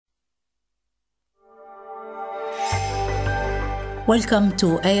Welcome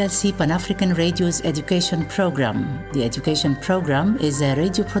to ALC Pan-African Radio's education program. The education program is a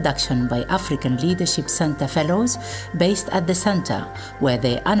radio production by African Leadership Center Fellows based at the center, where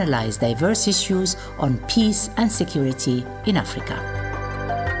they analyze diverse issues on peace and security in Africa.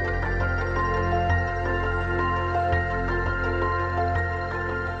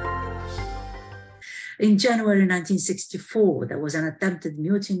 In January 1964, there was an attempted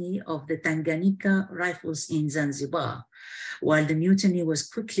mutiny of the Tanganyika Rifles in Zanzibar. While the mutiny was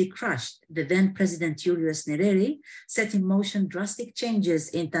quickly crushed, the then President Julius Nyerere set in motion drastic changes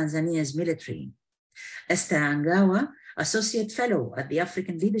in Tanzania's military. Esther Angawa, Associate Fellow at the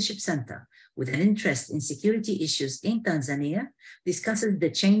African Leadership Center with an interest in security issues in Tanzania, discusses the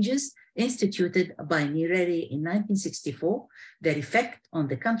changes instituted by Nyerere in 1964, their effect on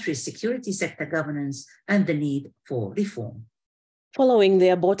the country's security sector governance, and the need for reform. Following the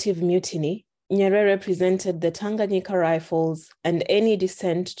abortive mutiny, Nyerere presented the Tanganyika Rifles and any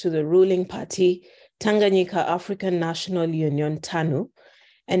dissent to the ruling party, Tanganyika African National Union, TANU,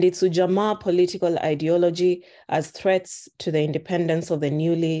 and its Ujamaa political ideology as threats to the independence of the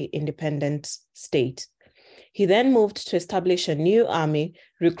newly independent state. He then moved to establish a new army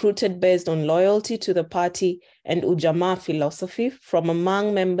recruited based on loyalty to the party and Ujamaa philosophy from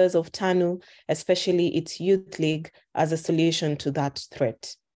among members of TANU, especially its youth league, as a solution to that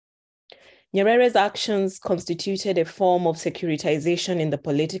threat. Nyerere's actions constituted a form of securitization in the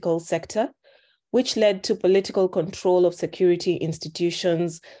political sector, which led to political control of security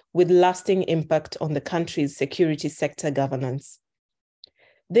institutions with lasting impact on the country's security sector governance.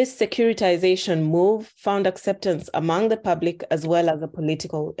 This securitization move found acceptance among the public as well as the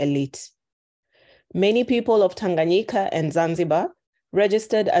political elite. Many people of Tanganyika and Zanzibar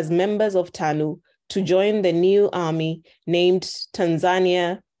registered as members of TANU to join the new army named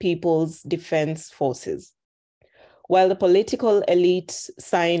Tanzania People's Defense Forces. While the political elite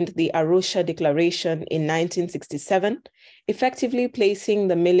signed the Arusha Declaration in 1967, effectively placing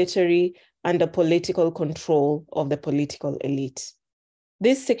the military under political control of the political elite.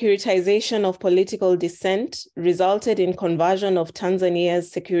 This securitization of political dissent resulted in conversion of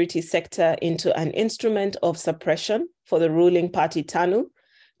Tanzania's security sector into an instrument of suppression for the ruling party TANU,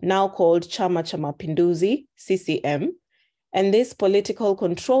 now called Chama cha Mapinduzi, CCM, and this political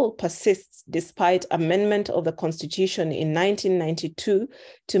control persists despite amendment of the constitution in 1992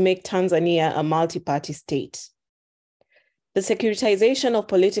 to make Tanzania a multi-party state. The securitization of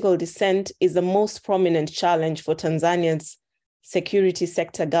political dissent is the most prominent challenge for Tanzania's security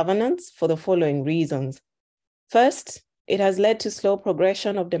sector governance for the following reasons. First, it has led to slow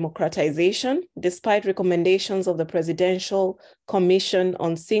progression of democratization despite recommendations of the Presidential Commission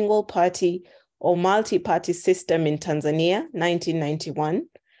on Single Party or Multi-Party System in Tanzania, 1991,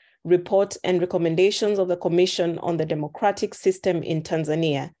 report and recommendations of the Commission on the Democratic System in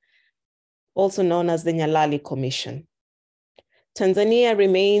Tanzania, also known as the Nyalali Commission. Tanzania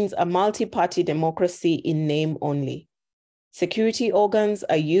remains a multi-party democracy in name only. Security organs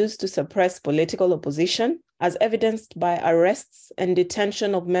are used to suppress political opposition, as evidenced by arrests and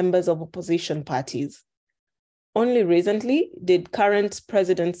detention of members of opposition parties. Only recently did current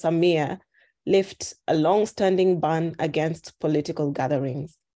President Samia lift a long-standing ban against political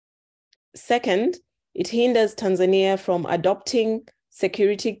gatherings. Second, it hinders Tanzania from adopting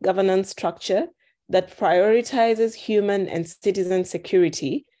security governance structure that prioritizes human and citizen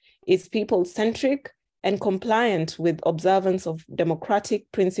security, is people-centric, and compliant with observance of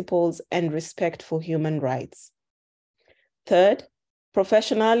democratic principles and respect for human rights. Third,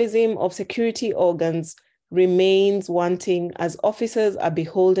 professionalism of security organs remains wanting as officers are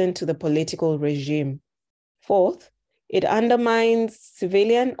beholden to the political regime. Fourth, it undermines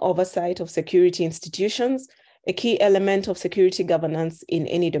civilian oversight of security institutions, a key element of security governance in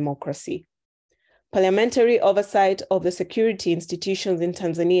any democracy. Parliamentary oversight of the security institutions in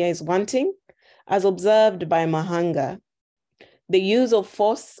Tanzania is wanting, as observed by Mahanga. The use of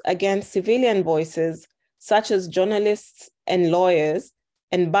force against civilian voices, such as journalists and lawyers,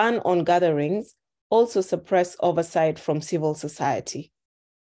 and ban on gatherings also suppress oversight from civil society.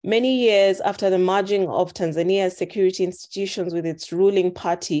 Many years after the merging of Tanzania's security institutions with its ruling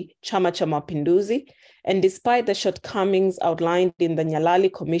party, Chama cha Mapinduzi, and despite the shortcomings outlined in the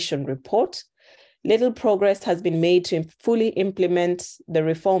Nyalali Commission report, little progress has been made to fully implement the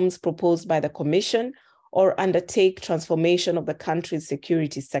reforms proposed by the Commission or undertake transformation of the country's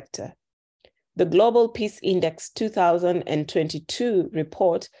security sector. The Global Peace Index 2022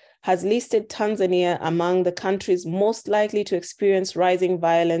 report has listed Tanzania among the countries most likely to experience rising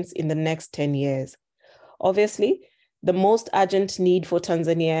violence in the next 10 years. Obviously, the most urgent need for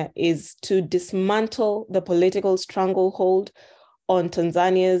Tanzania is to dismantle the political stranglehold on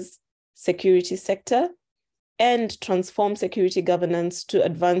Tanzania's security sector and transform security governance to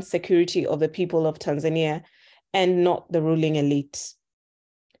advance security of the people of Tanzania and not the ruling elite.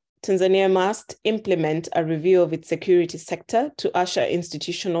 Tanzania must implement a review of its security sector to usher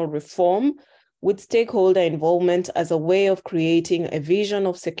institutional reform with stakeholder involvement as a way of creating a vision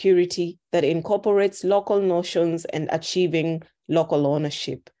of security that incorporates local notions and achieving local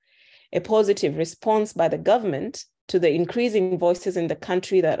ownership. A positive response by the government to the increasing voices in the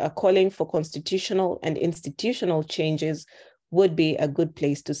country that are calling for constitutional and institutional changes would be a good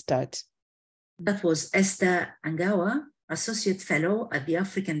place to start. That was Esther Angawa, Associate Fellow at the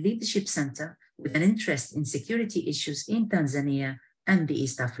African Leadership Center with an interest in security issues in Tanzania and the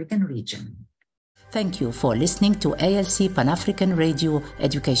East African region. Thank you for listening to ALC Pan-African Radio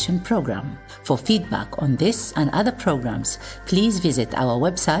Education Program. For feedback on this and other programs, please visit our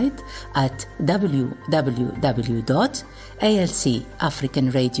website at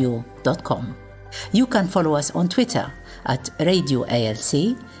www.alcafricanradio.com. You can follow us on Twitter at Radio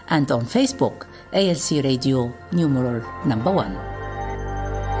ALC and on Facebook, ALC Radio #1.